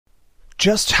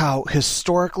just how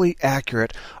historically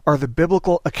accurate are the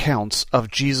biblical accounts of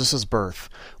Jesus' birth.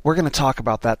 We're going to talk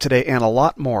about that today and a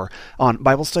lot more on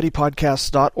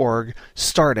BibleStudyPodcast.org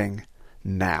starting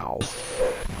now.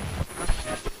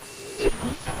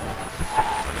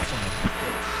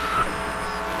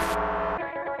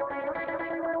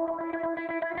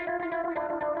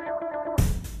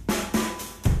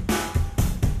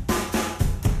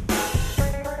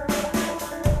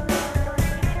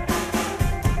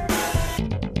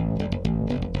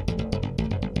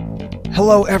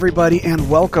 Hello, everybody,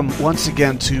 and welcome once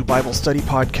again to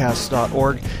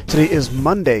BibleStudyPodcast.org. Today is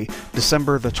Monday,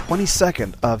 December the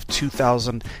 22nd of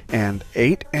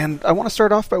 2008, and I want to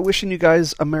start off by wishing you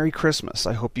guys a Merry Christmas.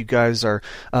 I hope you guys are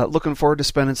looking forward to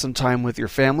spending some time with your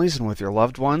families and with your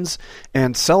loved ones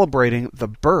and celebrating the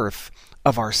birth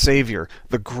of our Savior,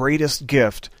 the greatest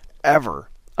gift ever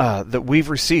that we've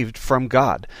received from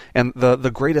God, and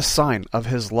the greatest sign of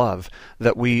His love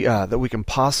that we can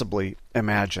possibly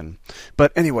imagine.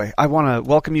 But anyway, I want to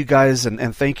welcome you guys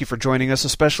and thank you for joining us,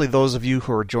 especially those of you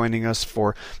who are joining us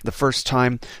for the first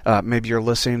time. Maybe you're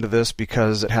listening to this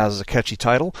because it has a catchy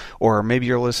title, or maybe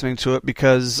you're listening to it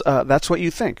because that's what you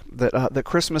think, that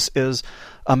Christmas is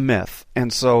a myth.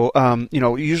 And so,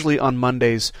 usually on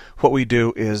Mondays, what we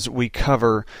do is we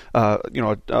cover,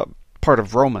 part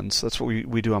of Romans. That's what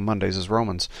we do on Mondays is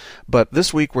Romans. But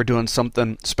this week we're doing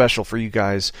something special for you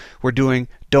guys. We're doing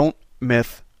Don't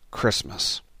Myth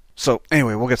Christmas. So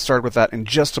anyway, we'll get started with that in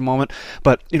just a moment.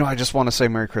 But, I just want to say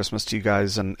Merry Christmas to you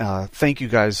guys and thank you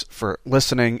guys for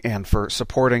listening and for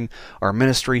supporting our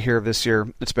ministry here this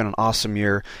year. It's been an awesome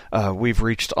year. We've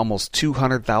reached almost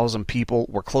 200,000 people.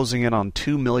 We're closing in on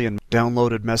 2 million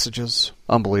downloaded messages.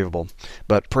 Unbelievable.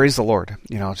 But praise the Lord.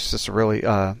 It's just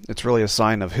it's really a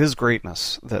sign of His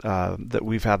greatness that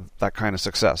we've had that kind of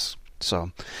success.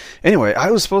 So, anyway, I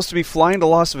was supposed to be flying to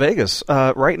Las Vegas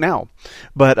right now,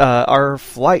 but our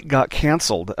flight got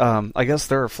canceled. I guess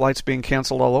there are flights being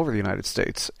canceled all over the United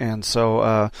States, and so,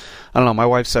 I don't know, my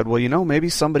wife said, well, maybe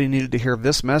somebody needed to hear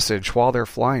this message while they're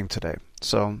flying today.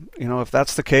 So, if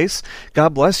that's the case,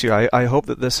 God bless you. I hope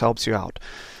that this helps you out.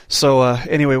 So,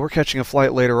 anyway, we're catching a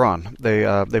flight later on.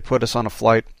 They put us on a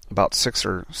flight about 6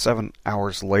 or 7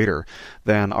 hours later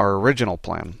than our original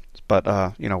plan. But,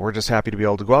 we're just happy to be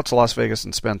able to go out to Las Vegas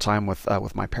and spend time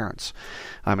with my parents.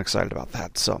 I'm excited about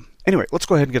that. So, anyway, let's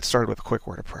go ahead and get started with a quick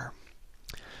word of prayer.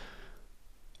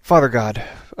 Father God,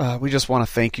 we just want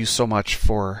to thank you so much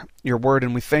for your word,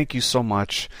 and we thank you so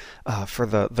much for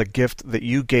the gift that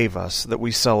you gave us that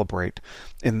we celebrate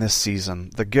in this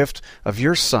season, the gift of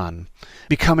your Son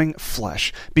becoming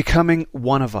flesh, becoming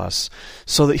one of us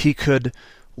so that He could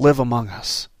live among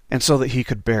us and so that He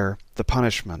could bear the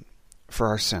punishment for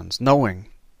our sins, knowing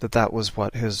that that was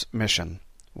what His mission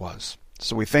was.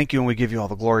 So we thank you and we give you all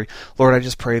the glory. Lord, I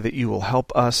just pray that you will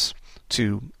help us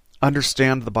to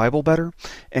understand the Bible better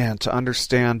and to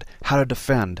understand how to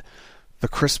defend the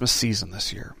Christmas season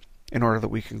this year in order that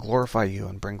we can glorify you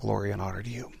and bring glory and honor to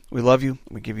you. We love you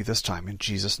and we give you this time in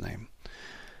Jesus' name.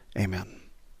 Amen.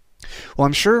 Well,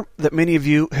 I'm sure that many of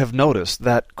you have noticed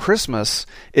that Christmas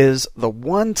is the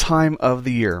one time of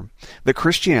the year that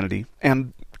Christianity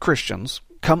and Christians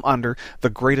come under the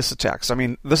greatest attacks. I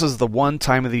mean, this is the one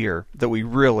time of the year that we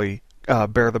really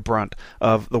bear the brunt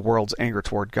of the world's anger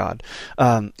toward God.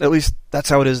 At least that's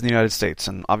how it is in the United States,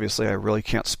 and obviously I really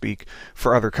can't speak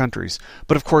for other countries.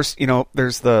 But of course,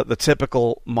 there's the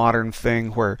typical modern thing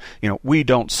where, we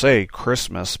don't say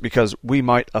Christmas because we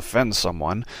might offend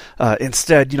someone.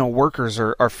 Instead, workers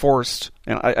are forced,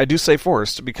 and I do say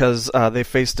forced because they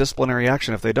face disciplinary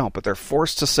action if they don't, but they're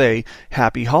forced to say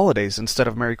Happy Holidays instead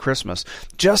of Merry Christmas,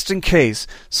 just in case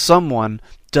someone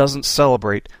doesn't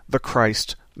celebrate the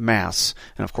Christ Mass.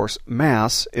 And of course,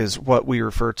 Mass is what we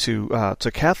refer to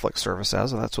Catholic service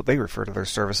as, and that's what they refer to their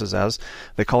services as.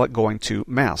 They call it going to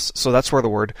Mass. So that's where the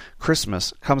word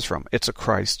Christmas comes from. It's a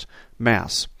Christ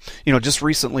Mass. Just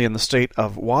recently in the state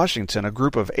of Washington, a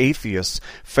group of atheists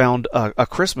found a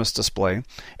Christmas display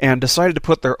and decided to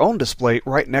put their own display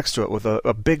right next to it with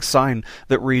a big sign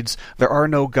that reads, "There are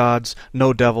no gods,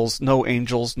 no devils, no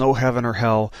angels, no heaven or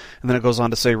hell." And then it goes on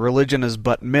to say, "Religion is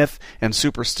but myth and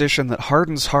superstition that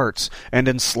hardens hearts and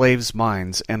enslaves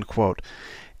minds," end quote.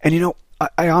 And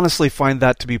I honestly find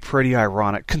that to be pretty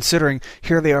ironic, considering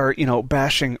here they are,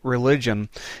 bashing religion,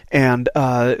 and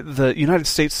the United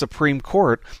States Supreme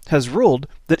Court has ruled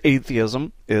that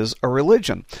atheism is a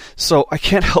religion. So I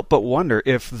can't help but wonder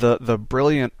if the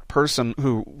brilliant person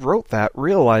who wrote that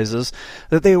realizes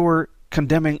that they were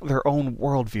condemning their own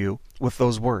worldview with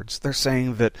those words. They're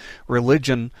saying that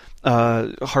religion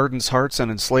hardens hearts and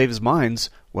enslaves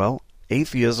minds. Well,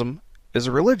 atheism is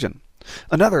a religion.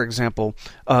 Another example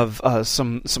of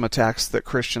some attacks that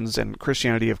Christians and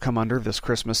Christianity have come under this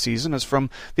Christmas season is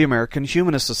from the American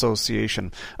Humanist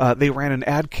Association. They ran an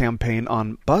ad campaign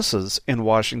on buses in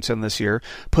Washington this year,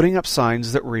 putting up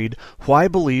signs that read, "Why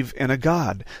believe in a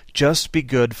God? Just be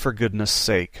good for goodness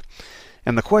sake."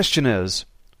 And the question is,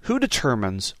 who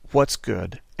determines what's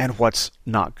good and what's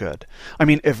not good? I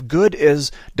mean, if good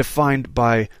is defined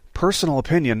by personal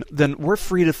opinion, then we're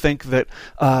free to think that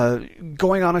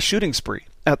going on a shooting spree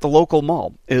at the local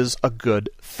mall is a good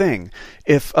thing.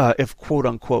 If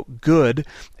quote-unquote good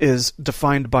is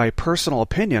defined by personal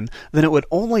opinion, then it would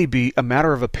only be a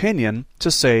matter of opinion to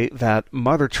say that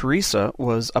Mother Teresa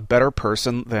was a better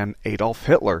person than Adolf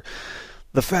Hitler.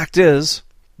 The fact is,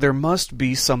 there must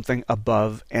be something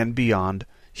above and beyond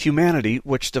humanity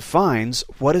which defines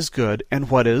what is good and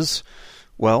what is,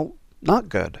 well, not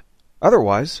good.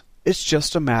 Otherwise, it's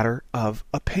just a matter of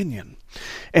opinion.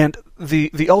 And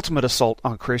the ultimate assault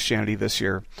on Christianity this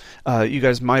year, you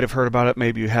guys might have heard about it,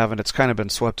 maybe you haven't, it's kind of been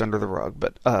swept under the rug,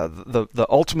 but the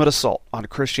ultimate assault on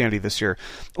Christianity this year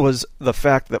was the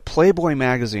fact that Playboy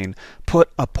magazine put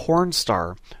a porn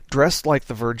star dressed like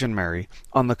the Virgin Mary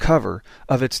on the cover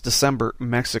of its December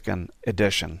Mexican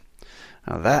edition.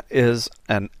 Now that is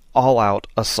an all-out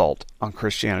assault on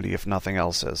Christianity, if nothing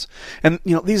else is. And,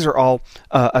 these are all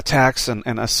attacks and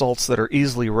assaults that are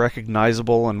easily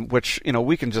recognizable and which,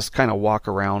 we can just kind of walk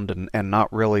around and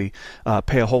not really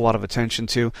pay a whole lot of attention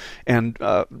to. And,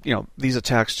 these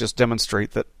attacks just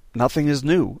demonstrate that nothing is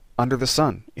new under the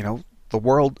sun. The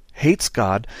world hates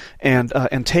God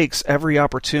and takes every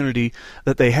opportunity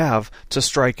that they have to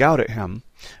strike out at him.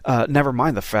 Never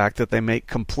mind the fact that they make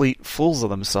complete fools of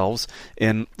themselves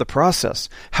in the process.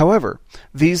 However,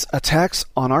 these attacks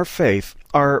on our faith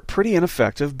are pretty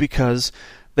ineffective because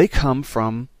they come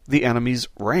from the enemy's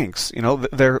ranks.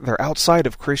 They're outside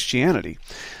of Christianity.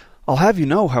 I'll have you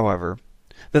know, however,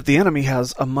 that the enemy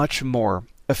has a much more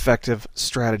effective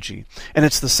strategy. And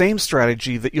it's the same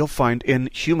strategy that you'll find in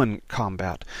human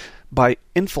combat. By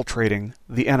infiltrating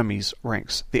the enemy's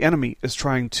ranks. The enemy is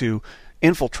trying to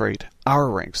infiltrate our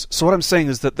ranks. So what I'm saying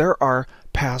is that there are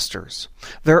pastors,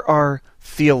 there are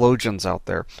theologians out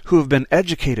there who have been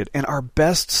educated in our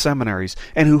best seminaries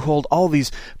and who hold all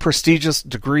these prestigious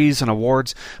degrees and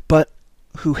awards, but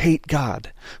who hate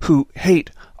God, who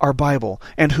hate our Bible,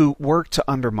 and who work to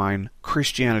undermine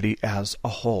Christianity as a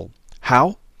whole.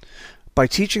 How? By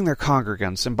teaching their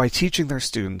congregants and by teaching their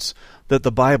students that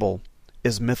the Bible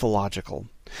is mythological.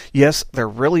 Yes, there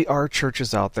really are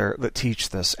churches out there that teach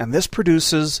this, and this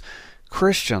produces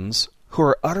Christians who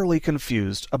are utterly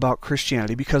confused about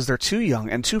Christianity because they're too young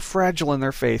and too fragile in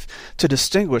their faith to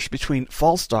distinguish between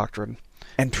false doctrine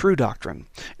and true doctrine.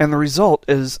 And the result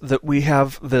is that we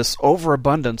have this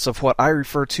overabundance of what I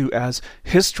refer to as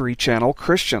History Channel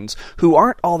Christians who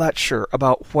aren't all that sure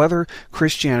about whether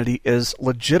Christianity is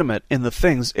legitimate in the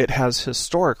things it has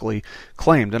historically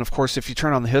claimed. And of course, if you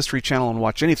turn on the History Channel and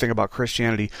watch anything about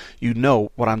Christianity, you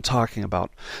know what I'm talking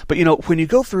about. But when you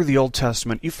go through the Old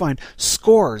Testament, you find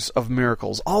scores of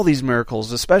miracles, all these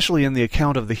miracles, especially in the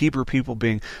account of the Hebrew people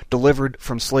being delivered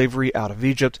from slavery out of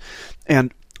Egypt.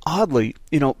 And oddly,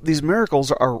 these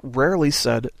miracles are rarely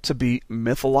said to be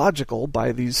mythological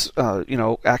by these,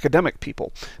 academic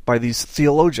people, by these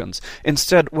theologians.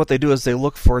 Instead, what they do is they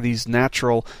look for these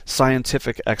natural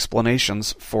scientific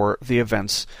explanations for the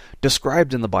events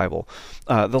described in the Bible.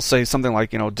 They'll say something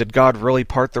like, did God really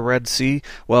part the Red Sea?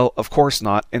 Well, of course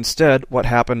not. Instead, what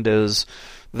happened is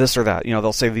this or that.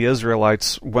 They'll say the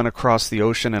Israelites went across the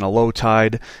ocean in a low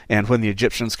tide, and when the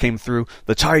Egyptians came through,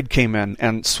 the tide came in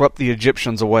and swept the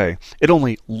Egyptians away. It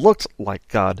only looked like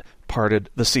God parted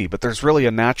the sea, but there's really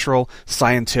a natural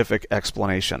scientific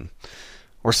explanation.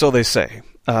 Or so they say.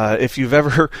 If you've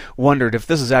ever wondered if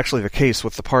this is actually the case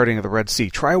with the parting of the Red Sea,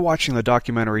 try watching the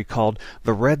documentary called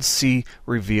The Red Sea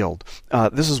Revealed.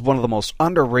 This is one of the most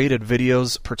underrated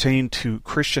videos pertaining to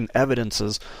Christian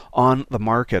evidences on the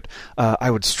market. I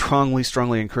would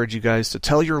strongly encourage you guys to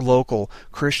tell your local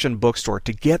Christian bookstore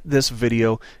to get this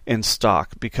video in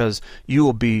stock because you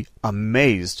will be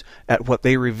amazed at what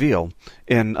they reveal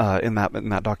in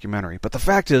that documentary. But the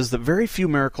fact is that very few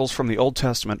miracles from the Old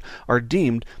Testament are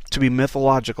deemed to be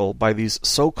mythological by these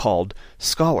so-called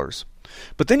scholars.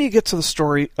 But then you get to the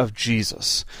story of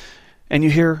Jesus, and you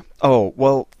hear, oh,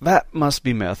 well, that must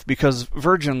be myth because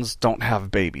virgins don't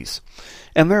have babies.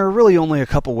 And there are really only a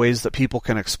couple ways that people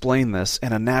can explain this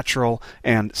in a natural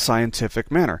and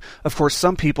scientific manner. Of course,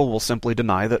 some people will simply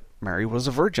deny that Mary was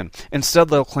a virgin. Instead,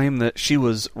 they'll claim that she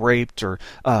was raped or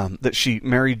that she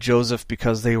married Joseph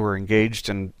because they were engaged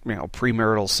in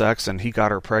premarital sex and he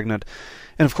got her pregnant.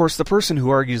 And of course, the person who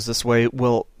argues this way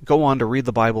will go on to read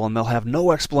the Bible and they'll have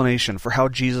no explanation for how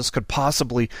Jesus could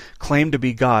possibly claim to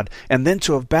be God, and then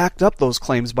to have backed up those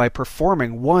claims by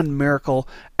performing one miracle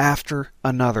after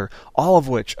another, all of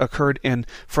which occurred in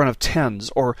front of tens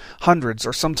or hundreds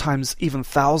or sometimes even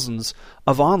thousands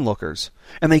of onlookers.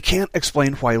 And they can't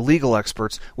explain why legal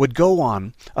experts would go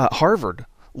on, Harvard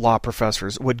law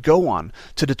professors would go on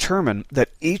to determine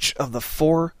that each of the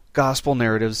four gospel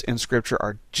narratives in Scripture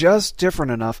are just different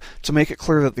enough to make it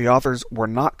clear that the authors were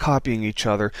not copying each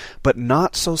other, but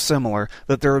not so similar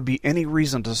that there would be any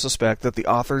reason to suspect that the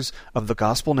authors of the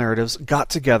gospel narratives got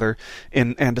together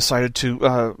and decided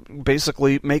to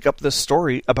basically make up this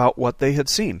story about what they had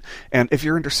seen. And if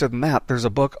you're interested in that, there's a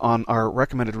book on our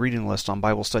recommended reading list on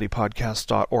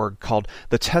BibleStudyPodcast.org called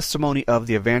The Testimony of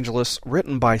the Evangelists,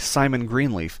 written by Simon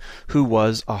Greenleaf, who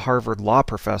was a Harvard law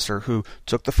professor who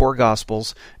took the four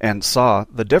Gospels and saw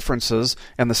the differences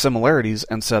and the similarities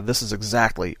and said, this is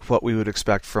exactly what we would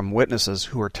expect from witnesses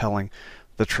who are telling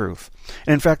the truth.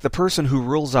 And in fact, the person who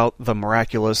rules out the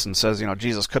miraculous and says,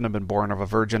 Jesus couldn't have been born of a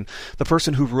virgin, the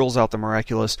person who rules out the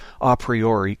miraculous a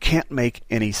priori can't make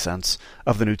any sense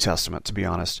of the New Testament, to be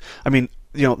honest. I mean,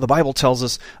 the Bible tells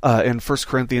us in 1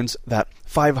 Corinthians that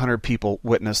 500 people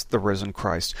witnessed the risen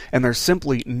Christ, and there's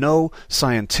simply no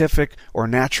scientific or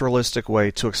naturalistic way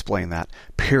to explain that,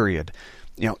 period.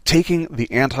 Taking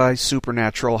the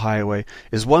anti-supernatural highway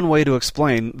is one way to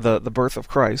explain the birth of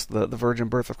Christ, the virgin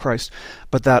birth of Christ,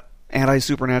 but that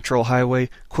anti-supernatural highway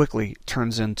quickly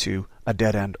turns into a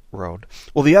dead-end road.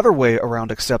 Well, the other way around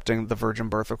accepting the virgin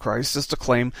birth of Christ is to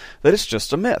claim that it's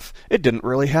just a myth. It didn't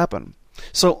really happen.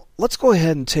 So let's go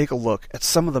ahead and take a look at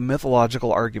some of the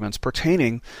mythological arguments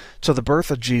pertaining to the birth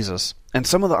of Jesus and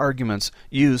some of the arguments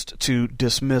used to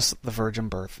dismiss the virgin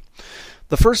birth.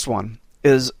 The first one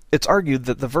is it's argued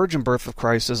that the virgin birth of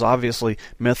Christ is obviously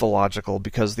mythological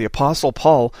because the Apostle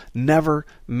Paul never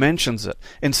mentions it.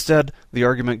 Instead, the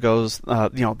argument goes,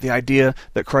 the idea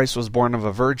that Christ was born of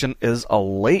a virgin is a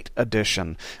late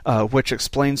addition, which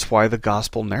explains why the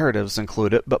gospel narratives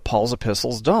include it, but Paul's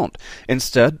epistles don't.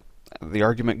 Instead, the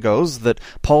argument goes that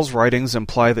Paul's writings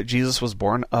imply that Jesus was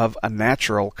born of a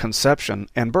natural conception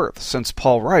and birth, since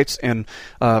Paul writes in,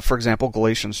 for example,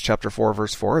 Galatians chapter 4,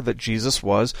 verse 4, that Jesus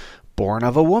was born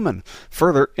of a woman.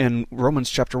 Further, in Romans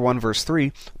chapter 1, verse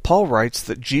 3, Paul writes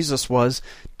that Jesus was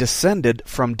descended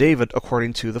from David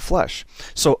according to the flesh.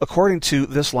 So according to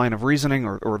this line of reasoning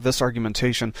or this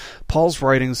argumentation, Paul's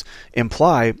writings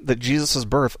imply that Jesus'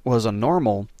 birth was a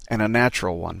normal and a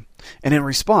natural one. And in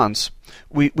response,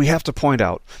 we have to point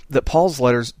out that Paul's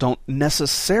letters don't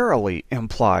necessarily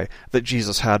imply that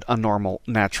Jesus had a normal,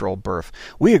 natural birth.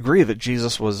 We agree that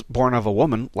Jesus was born of a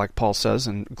woman, like Paul says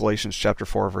in Galatians chapter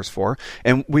 4, verse 4,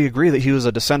 and we agree that he was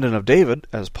a descendant of David,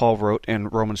 as Paul wrote in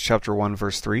Romans chapter 1,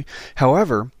 verse 3.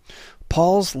 However,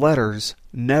 Paul's letters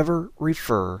never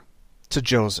refer to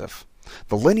Joseph.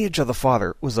 The lineage of the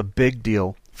father was a big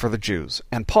deal for the Jews,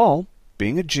 and Paul,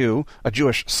 being a Jew, a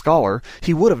Jewish scholar,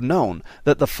 he would have known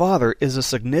that the father is a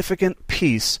significant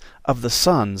piece of the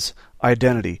son's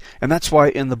identity. And that's why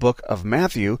in the book of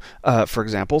Matthew, for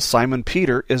example, Simon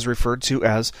Peter is referred to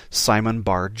as Simon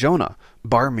Bar Jonah.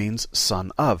 Bar means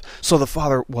son of. So the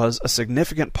father was a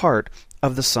significant part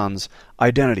of the son's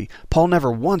identity. Paul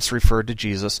never once referred to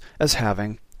Jesus as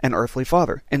having an earthly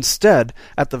father. Instead,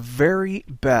 at the very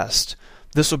best,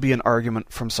 this would be an argument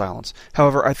from silence.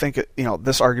 However, I think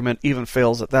this argument even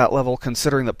fails at that level,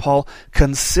 considering that Paul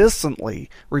consistently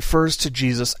refers to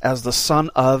Jesus as the son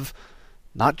of,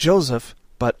 not Joseph,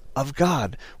 but of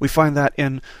God. We find that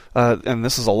in, and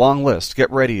this is a long list,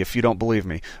 get ready if you don't believe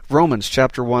me, Romans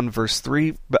chapter 1, verse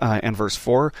 3 and verse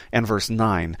 4 and verse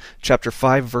 9, chapter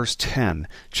 5, verse 10,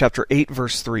 chapter 8,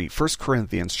 verse 3, 1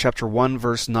 Corinthians chapter 1,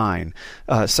 verse 9,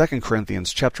 2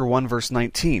 Corinthians chapter 1, verse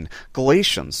 19,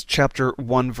 Galatians chapter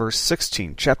 1, verse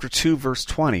 16, chapter 2, verse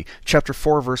 20, chapter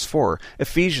 4, verse 4,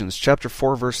 Ephesians chapter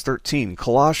 4, verse 13,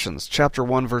 Colossians chapter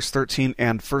 1, verse 13,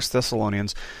 and 1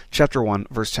 Thessalonians chapter 1,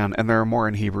 verse 10, and there are more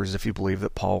in Hebrews if you believe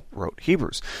that Paul wrote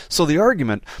Hebrews. So the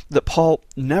argument that Paul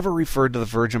never referred to the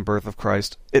virgin birth of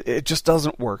Christ, it just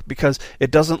doesn't work because it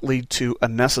doesn't lead to a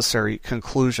necessary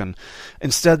conclusion.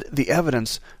 Instead, the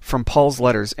evidence from Paul's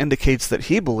letters indicates that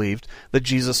he believed that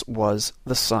Jesus was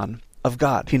the Son of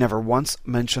God. He never once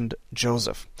mentioned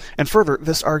Joseph. And further,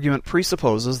 this argument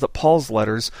presupposes that Paul's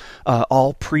letters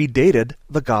all predated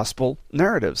the gospel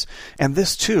narratives. And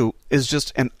this, too, is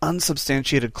just an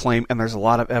unsubstantiated claim, and there's a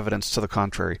lot of evidence to the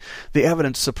contrary. The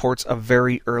evidence supports a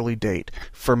very early date.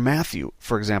 For Matthew,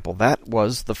 for example, that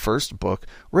was the first book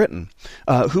written.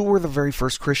 Who were the very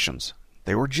first Christians?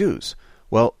 They were Jews.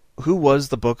 Well, who was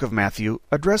the book of Matthew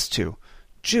addressed to?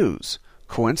 Jews.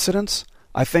 Coincidence?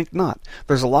 I think not.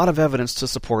 There's a lot of evidence to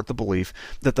support the belief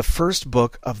that the first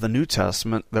book of the New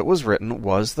Testament that was written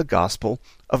was the Gospel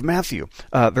of Matthew.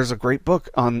 There's a great book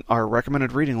on our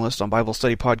recommended reading list on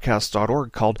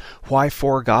BibleStudyPodcast.org called Why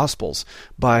Four Gospels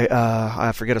by,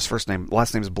 I forget his first name,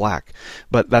 last name is Black,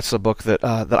 but that's a book that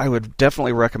I would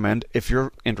definitely recommend if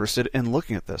you're interested in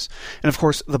looking at this. And of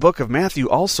course, the book of Matthew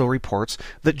also reports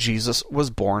that Jesus was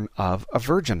born of a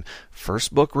virgin.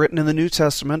 First book written in the New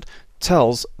Testament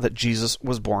tells that Jesus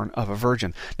was born of a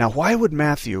virgin. Now, why would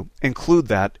Matthew include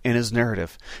that in his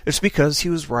narrative? It's because he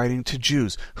was writing to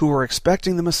Jews who were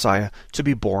expecting the Messiah to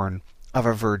be born of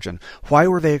a virgin. Why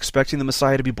were they expecting the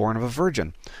Messiah to be born of a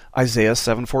virgin? Isaiah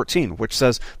 7:14, which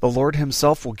says, "The Lord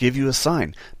himself will give you a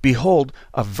sign. Behold,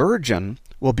 a virgin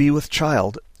will be with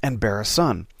child and bear a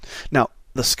son." Now,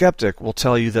 the skeptic will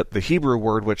tell you that the Hebrew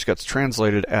word which gets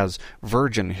translated as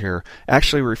virgin here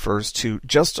actually refers to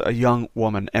just a young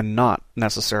woman and not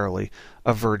necessarily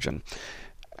a virgin.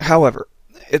 However,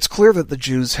 it's clear that the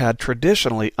Jews had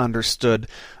traditionally understood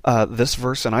this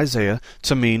verse in Isaiah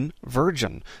to mean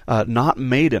virgin, not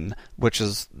maiden, which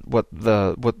is what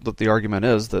the argument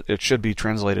is, that it should be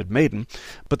translated maiden.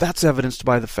 But that's evidenced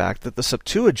by the fact that the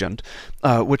Septuagint,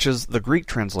 which is the Greek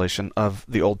translation of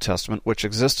the Old Testament, which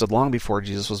existed long before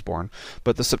Jesus was born,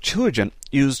 but the Septuagint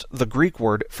used the Greek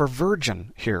word for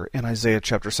virgin here in Isaiah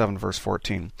chapter 7, verse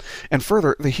 14. And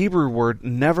further, the Hebrew word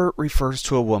never refers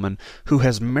to a woman who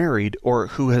has married or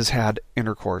who has had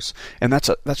intercourse. And that's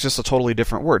just a totally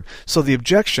different word. So the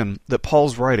objection that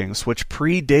Paul's writings, which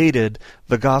predated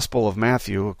the Gospel of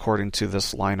Matthew, according to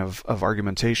this line of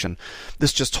argumentation,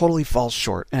 this just totally falls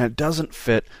short, and it doesn't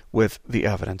fit with the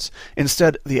evidence.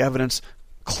 Instead, the evidence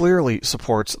clearly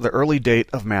supports the early date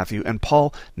of Matthew, and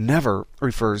Paul never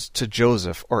refers to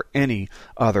Joseph or any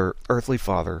other earthly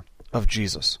father of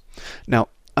Jesus. Now,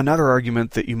 another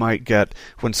argument that you might get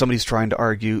when somebody's trying to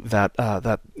argue that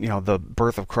the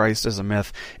birth of Christ is a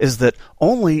myth is that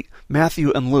only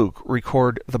Matthew and Luke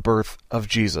record the birth of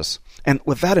Jesus. And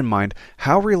with that in mind,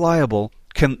 how reliable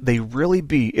can they really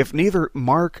be if neither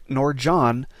Mark nor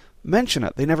John mention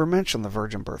it? They never mention the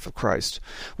virgin birth of Christ.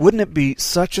 Wouldn't it be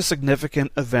such a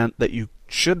significant event that you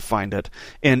should find it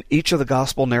in each of the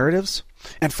gospel narratives?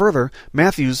 And further,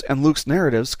 Matthew's and Luke's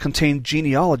narratives contain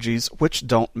genealogies which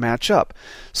don't match up.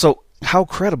 So how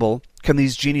credible can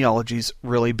these genealogies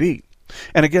really be?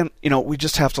 And again, we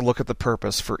just have to look at the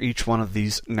purpose for each one of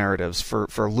these narratives,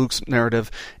 for Luke's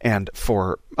narrative and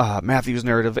for Matthew's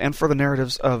narrative and for the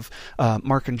narratives of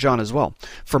Mark and John as well.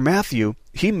 For Matthew,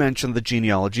 he mentioned the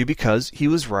genealogy because he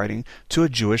was writing to a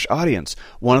Jewish audience.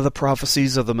 One of the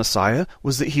prophecies of the Messiah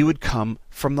was that he would come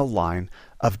from the line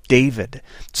of David.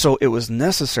 So it was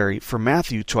necessary for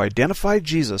Matthew to identify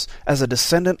Jesus as a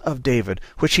descendant of David,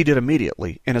 which he did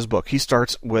immediately in his book. He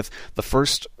starts with the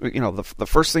first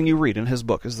thing you read in his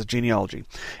book is the genealogy.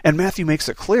 And Matthew makes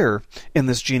it clear in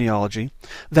this genealogy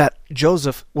that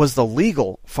Joseph was the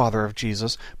legal father of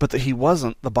Jesus, but that he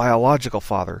wasn't the biological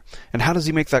father. And how does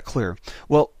he make that clear?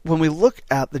 Well, when we look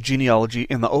at the genealogy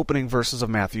in the opening verses of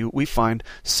Matthew, we find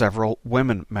several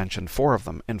women mentioned, 4 of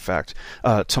them, in fact.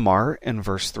 Tamar in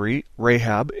verse 3,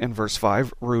 Rahab in verse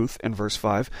 5, Ruth in verse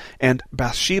 5, and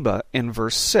Bathsheba in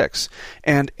verse 6.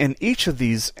 And in each of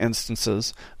these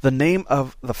instances, the name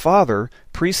of the father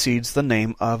precedes the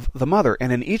name of the mother.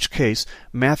 And in each case,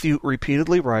 Matthew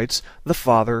repeatedly writes the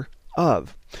father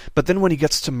of. But then when he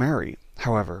gets to Mary,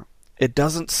 however, it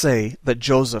doesn't say that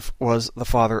Joseph was the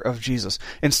father of Jesus.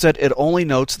 Instead, it only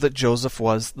notes that Joseph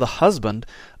was the husband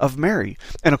of Mary.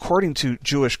 And according to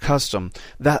Jewish custom,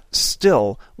 that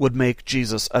still would make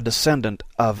Jesus a descendant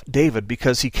of David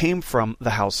because he came from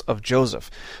the house of Joseph.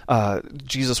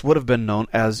 Jesus would have been known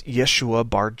as Yeshua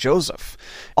bar Joseph.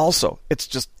 Also,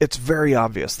 it's very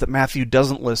obvious that Matthew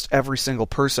doesn't list every single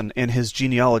person in his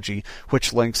genealogy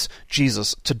which links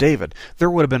Jesus to David. There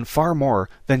would have been far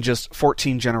more than just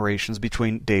 14 generations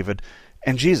between David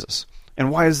and Jesus.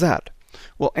 And why is that?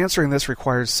 Well, answering this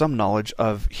requires some knowledge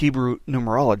of Hebrew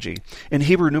numerology. In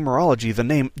Hebrew numerology, the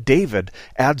name David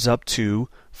adds up to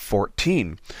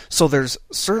 14. So there's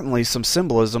certainly some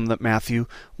symbolism that Matthew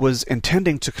was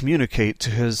intending to communicate to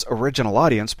his original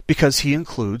audience because he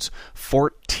includes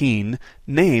 14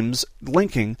 names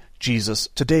linking Jesus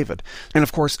to David. And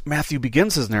of course, Matthew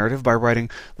begins his narrative by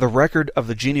writing the record of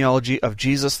the genealogy of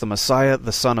Jesus, the Messiah,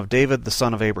 the son of David, the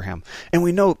son of Abraham. And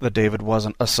we know that David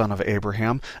wasn't a son of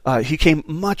Abraham. He came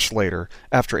much later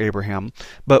after Abraham.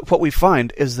 But what we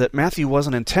find is that Matthew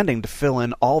wasn't intending to fill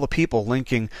in all the people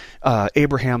linking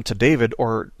Abraham to David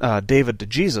or David to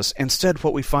Jesus. Instead,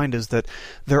 what we find is that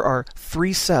there are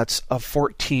 3 sets of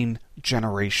 14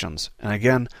 generations. And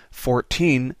again,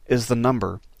 14 is the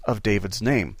number of David's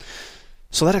name.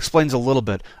 So that explains a little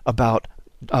bit about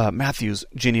Matthew's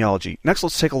genealogy. Next,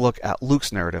 let's take a look at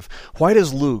Luke's narrative. Why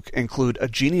does Luke include a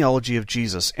genealogy of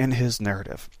Jesus in his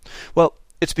narrative? Well,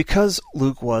 it's because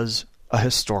Luke was a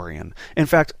historian. In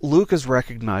fact, Luke is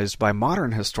recognized by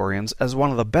modern historians as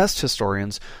one of the best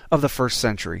historians of the first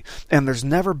century, and there's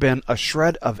never been a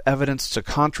shred of evidence to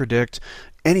contradict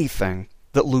anything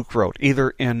that Luke wrote,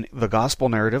 either in the gospel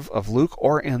narrative of Luke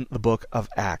or in the book of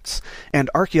Acts. And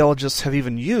archaeologists have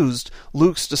even used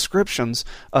Luke's descriptions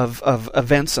of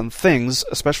events and things,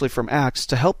 especially from Acts,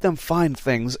 to help them find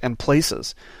things and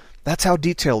places. That's how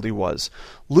detailed he was.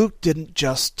 Luke didn't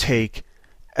just take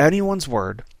anyone's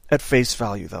word at face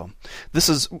value, though. This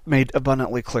is made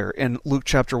abundantly clear in Luke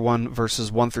chapter 1, verses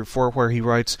 1 through 4, where he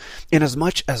writes,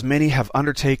 "Inasmuch as many have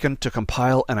undertaken to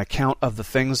compile an account of the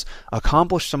things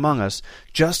accomplished among us,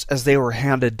 just as they were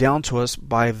handed down to us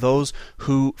by those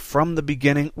who from the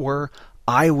beginning were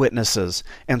eyewitnesses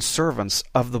and servants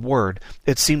of the word,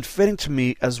 it seemed fitting to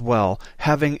me as well,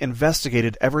 having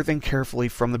investigated everything carefully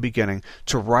from the beginning,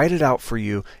 to write it out for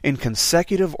you in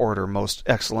consecutive order, most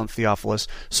excellent Theophilus,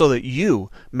 so that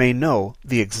you may know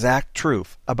the exact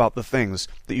truth about the things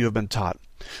that you have been taught."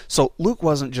 So Luke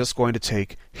wasn't just going to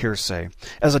take hearsay.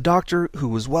 As a doctor who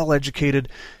was well educated,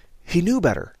 he knew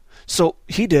better. So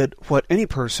he did what any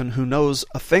person who knows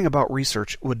a thing about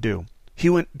research would do. He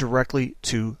went directly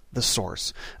to the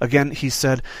source. Again, he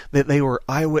said that they were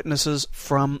eyewitnesses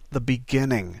from the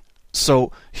beginning.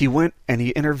 So he went and he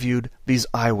interviewed these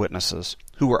eyewitnesses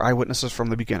who were eyewitnesses from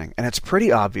the beginning. And it's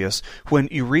pretty obvious when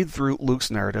you read through Luke's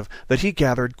narrative that he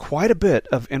gathered quite a bit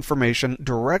of information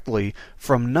directly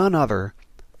from none other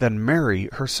than Mary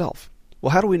herself.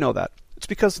 Well, how do we know that? It's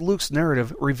because Luke's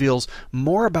narrative reveals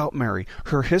more about Mary,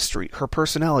 her history, her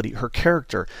personality, her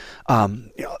character,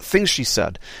 things she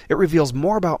said. It reveals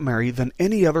more about Mary than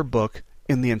any other book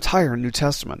in the entire New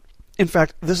Testament. In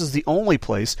fact, this is the only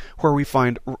place where we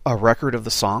find a record of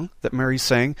the song that Mary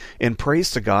sang in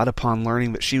praise to God upon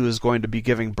learning that she was going to be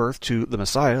giving birth to the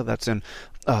Messiah. That's in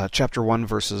chapter 1,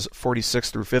 verses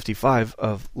 46 through 55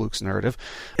 of Luke's narrative.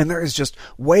 And there is just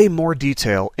way more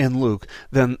detail in Luke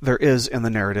than there is in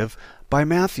the narrative by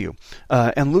Matthew.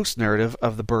 And Luke's narrative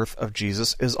of the birth of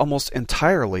Jesus is almost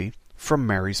entirely from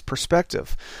Mary's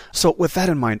perspective. So with that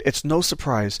in mind, it's no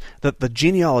surprise that the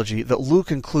genealogy that Luke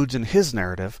includes in his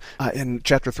narrative, in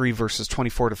chapter 3, verses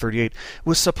 24 to 38,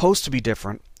 was supposed to be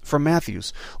different from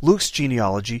Matthew's. Luke's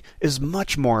genealogy is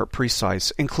much more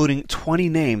precise, including 20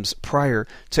 names prior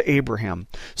to Abraham.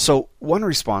 So one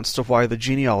response to why the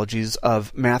genealogies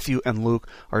of Matthew and Luke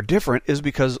are different is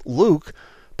because Luke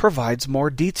provides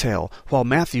more detail, while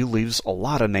Matthew leaves a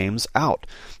lot of names out.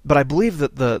 But I believe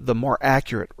that the more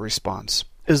accurate response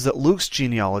is that Luke's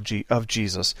genealogy of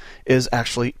Jesus is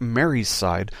actually Mary's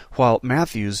side, while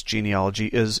Matthew's genealogy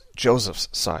is Joseph's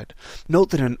side.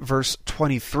 Note that in verse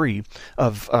 23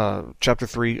 of chapter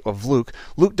 3 of Luke,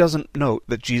 Luke doesn't note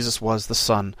that Jesus was the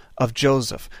son of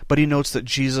Joseph, but he notes that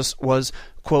Jesus was,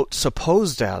 quote,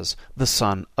 supposed as the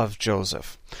son of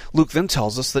Joseph. Luke then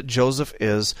tells us that Joseph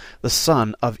is the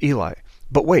son of Eli.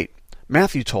 But wait,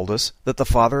 Matthew told us that the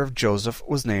father of Joseph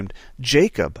was named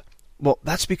Jacob. Well,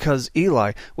 that's because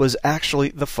Eli was actually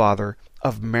the father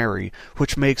of Mary,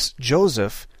 which makes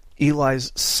Joseph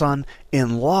Eli's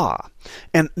son-in-law.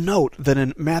 And note that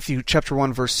in Matthew chapter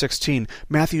 1, verse 16,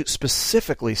 Matthew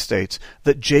specifically states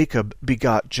that Jacob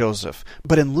begot Joseph.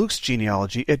 But in Luke's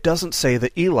genealogy, it doesn't say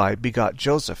that Eli begot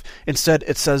Joseph. Instead,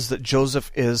 it says that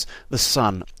Joseph is the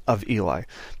son of Eli.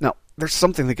 Now, there's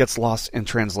something that gets lost in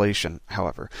translation,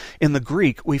 however. In the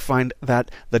Greek, we find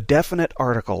that the definite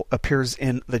article appears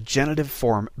in the genitive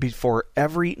form before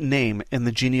every name in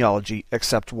the genealogy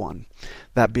except one,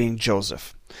 that being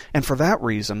Joseph. And for that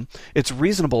reason, it's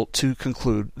reasonable to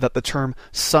conclude that the term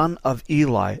son of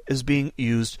Eli is being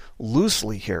used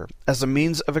loosely here as a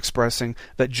means of expressing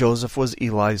that Joseph was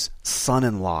Eli's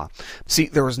son-in-law. See,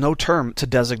 there was no term to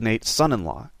designate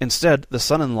son-in-law. Instead, the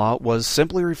son-in-law was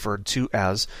simply referred to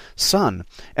as son,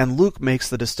 and Luke makes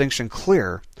the distinction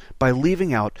clear by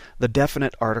leaving out the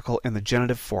definite article in the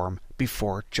genitive form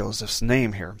before Joseph's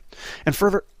name here. And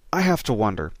further, I have to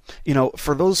wonder,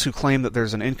 for those who claim that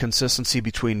there's an inconsistency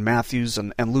between Matthew's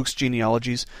and Luke's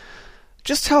genealogies,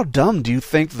 just how dumb do you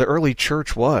think the early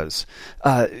church was?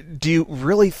 Do you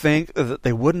really think that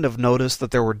they wouldn't have noticed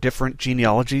that there were different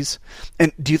genealogies?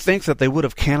 And do you think that they would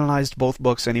have canonized both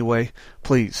books anyway?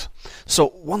 Please. So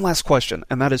one last question,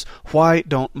 and that is, why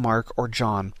don't Mark or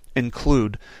John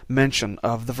include mention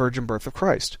of the virgin birth of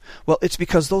Christ? Well, it's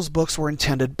because those books were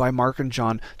intended by Mark and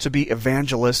John to be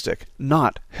evangelistic,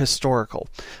 not historical.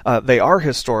 They are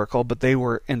historical, but they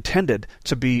were intended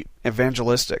to be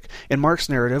evangelistic. In Mark's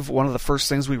narrative, one of the first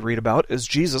things we read about is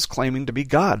Jesus claiming to be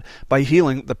God by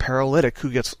healing the paralytic who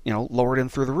gets, lowered in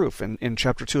through the roof in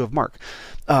chapter 2 of Mark.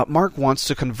 Mark wants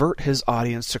to convert his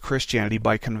audience to Christianity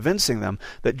by convincing them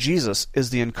that Jesus is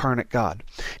the incarnate God.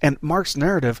 And Mark's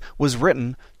narrative was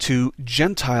written to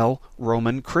Gentile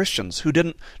Roman Christians who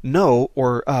didn't know,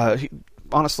 or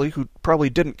honestly, who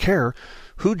probably didn't care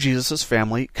who Jesus'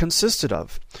 family consisted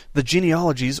of. The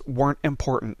genealogies weren't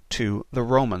important to the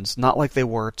Romans, not like they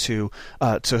were to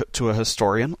a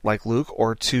historian like Luke,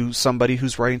 or to somebody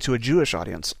who's writing to a Jewish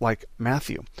audience like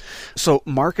Matthew. So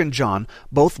Mark and John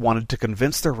both wanted to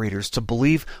convince their readers to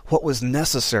believe what was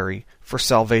necessary for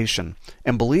salvation,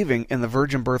 and believing in the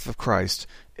virgin birth of Christ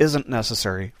isn't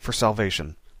necessary for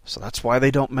salvation. So that's why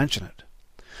they don't mention it.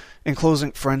 In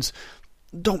closing, friends,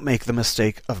 don't make the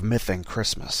mistake of mything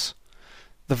Christmas.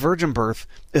 The virgin birth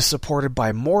is supported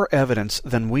by more evidence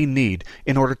than we need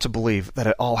in order to believe that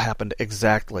it all happened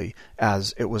exactly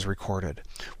as it was recorded.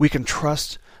 We can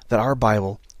trust that our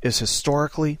Bible is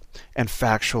historically and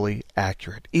factually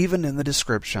accurate, even in the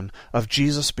description of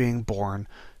Jesus being born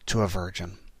to a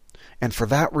virgin. And for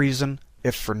that reason,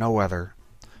 if for no other,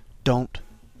 don't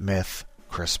myth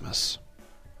Christmas.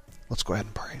 Let's go ahead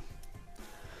and pray.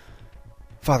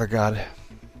 Father God,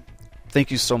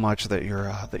 thank you so much that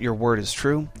your word is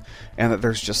true, and that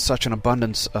there's just such an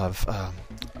abundance of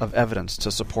evidence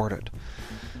to support it.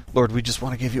 Lord, we just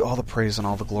want to give you all the praise and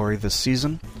all the glory this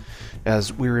season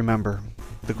as we remember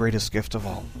the greatest gift of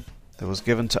all that was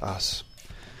given to us.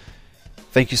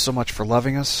 Thank you so much for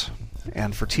loving us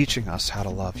and for teaching us how to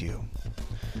love you.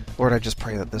 Lord, I just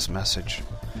pray that this message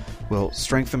will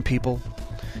strengthen people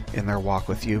in their walk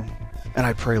with you, and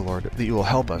I pray, Lord, that you will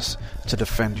help us to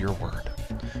defend your word.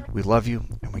 We love you,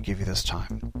 and we give you this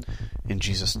time. In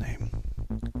Jesus' name,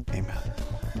 amen.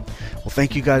 Well,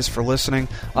 thank you guys for listening.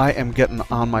 I am getting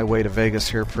on my way to Vegas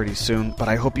here pretty soon, but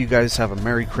I hope you guys have a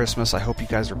Merry Christmas. I hope you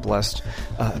guys are blessed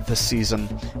this season,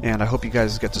 and I hope you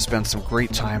guys get to spend some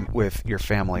great time with your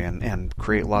family and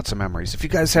create lots of memories. If you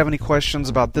guys have any questions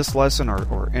about this lesson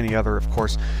or any other, of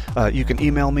course, you can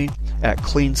email me at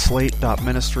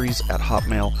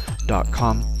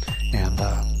cleanslate.ministries@hotmail.com, and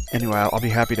anyway, I'll be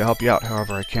happy to help you out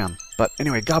however I can. But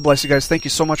anyway, God bless you guys. Thank you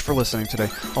so much for listening today.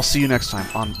 I'll see you next time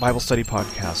on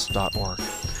BibleStudyPodcast.org.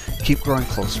 Keep growing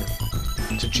closer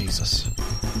to Jesus.